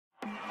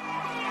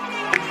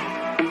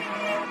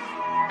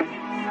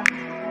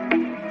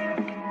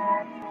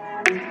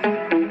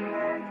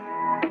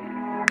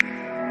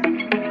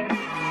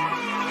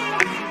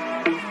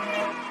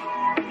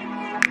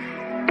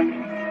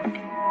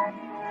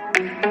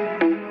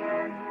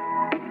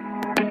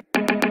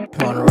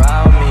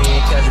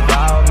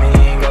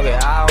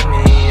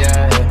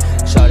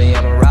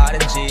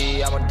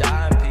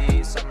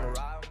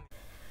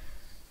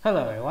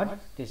Hello everyone,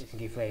 this is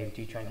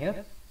Flame2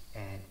 here,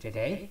 and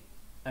today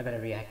I'm going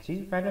to react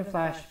to Random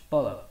Flash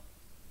Bolo.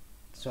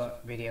 So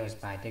videos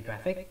by The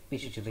Graphic. Be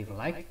sure to leave a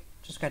like,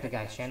 subscribe to the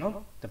guy's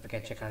channel, don't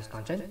forget to check out his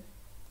content.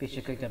 Be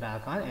sure to click the bell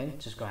icon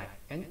and subscribe.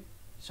 Be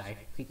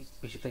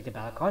sure to click the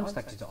bell icon,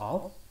 select it to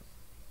all,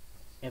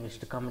 and be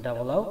sure to comment down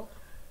below.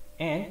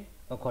 And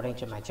according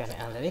to my channel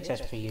analytics, as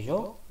per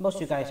usual, most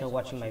of you guys who are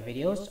watching my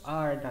videos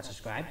are not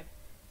subscribed.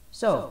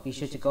 So be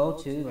sure to go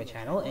to my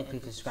channel and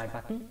click the subscribe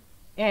button.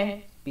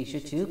 And be sure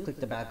to click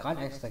the bell icon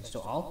and select to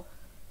all.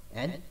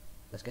 And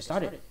let's get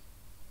started.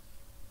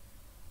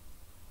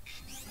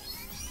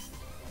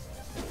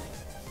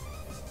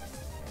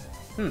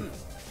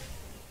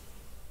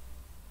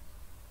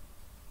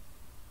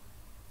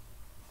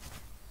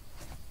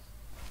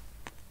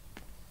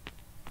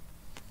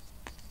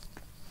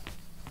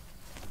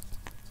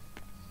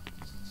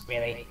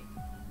 Really?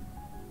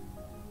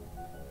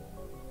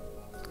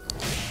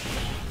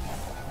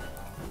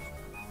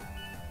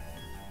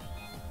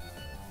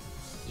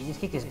 You just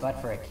kicked his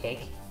butt for a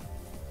cake?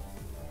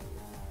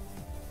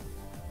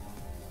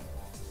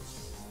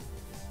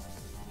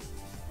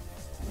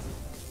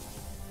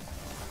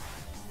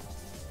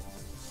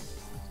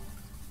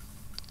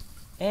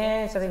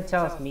 And something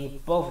tells me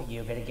both of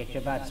you are gonna get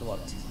your butts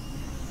whooped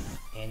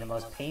in the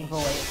most painful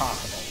way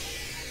possible.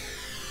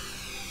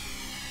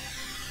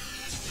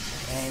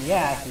 And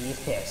yeah, he's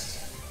pissed.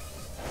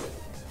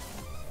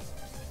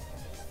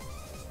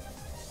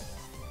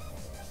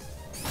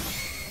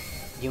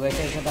 You were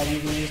saying about you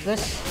being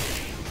useless?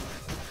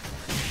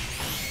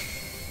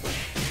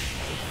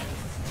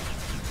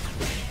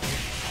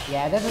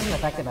 Yeah, that doesn't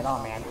affect him at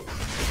all, man.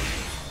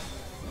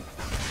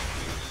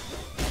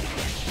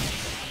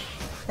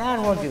 That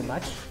won't do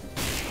much.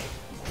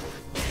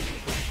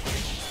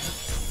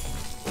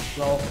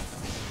 Roll.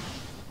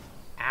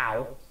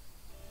 Ow.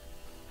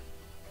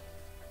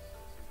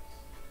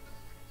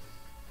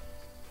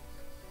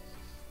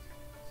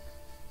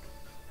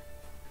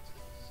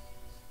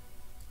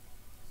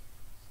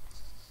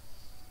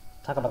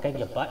 Talk about getting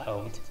your butt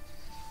owned.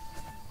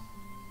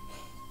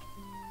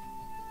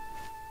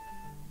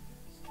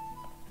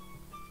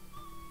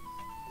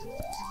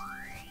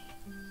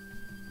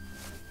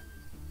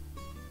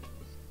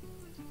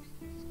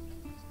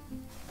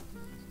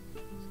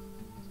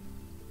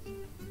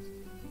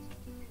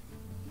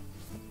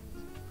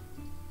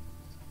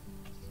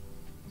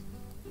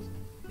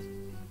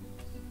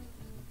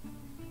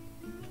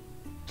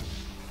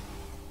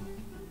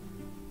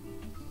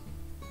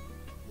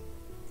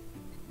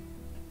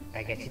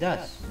 I guess he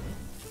does.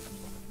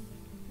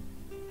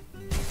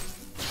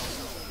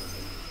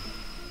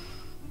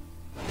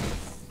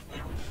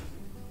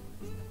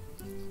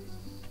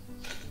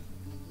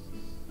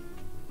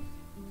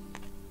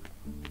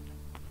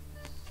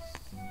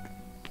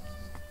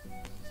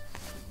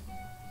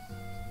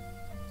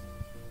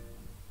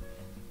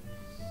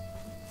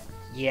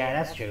 Yeah,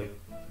 that's true.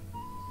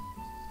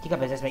 Kick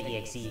up is by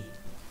EXE.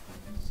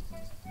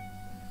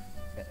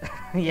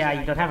 Yeah,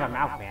 you don't have a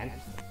mouth, man.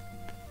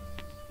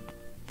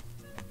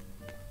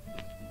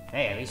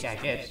 Hey, at least you have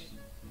kids.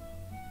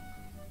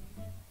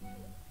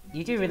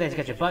 You do realize you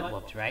got your butt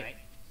whooped, right?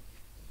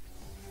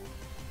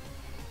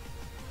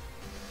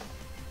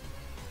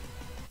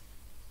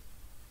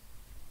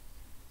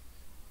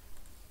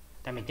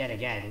 I mean, then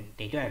again,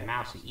 they do have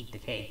mouths to eat the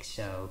cake,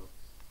 so...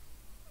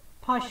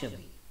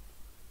 partially.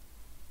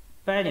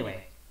 But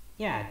anyway,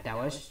 yeah, that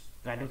was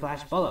Random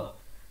Flash Bolo.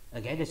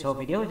 Again, this whole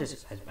video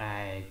is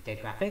by The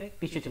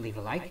Graphic. Be sure to leave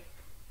a like,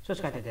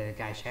 subscribe to the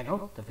guy's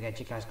channel, don't forget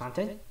to check out his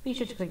content, be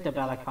sure to click the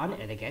bell icon,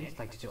 and again,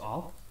 select it to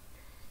all.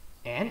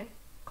 And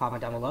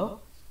comment down below,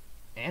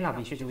 and I'll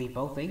be sure to leave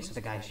both links to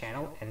the guy's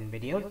channel and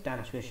video down in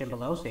the description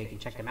below so you can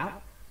check them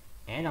out.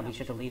 And I'll be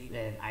sure to leave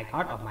an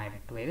icon of my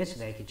playlist so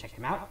that you can check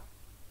them out.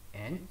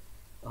 And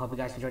I hope you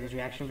guys enjoyed this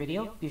reaction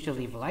video. Be sure to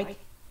leave a like,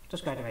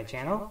 subscribe to my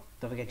channel,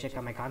 don't forget to check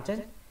out my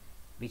content.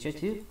 Be sure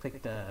to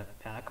click the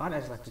bell icon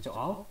and select it to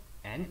all.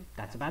 And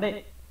that's about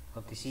it.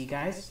 Hope to see you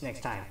guys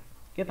next time.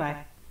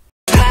 Goodbye.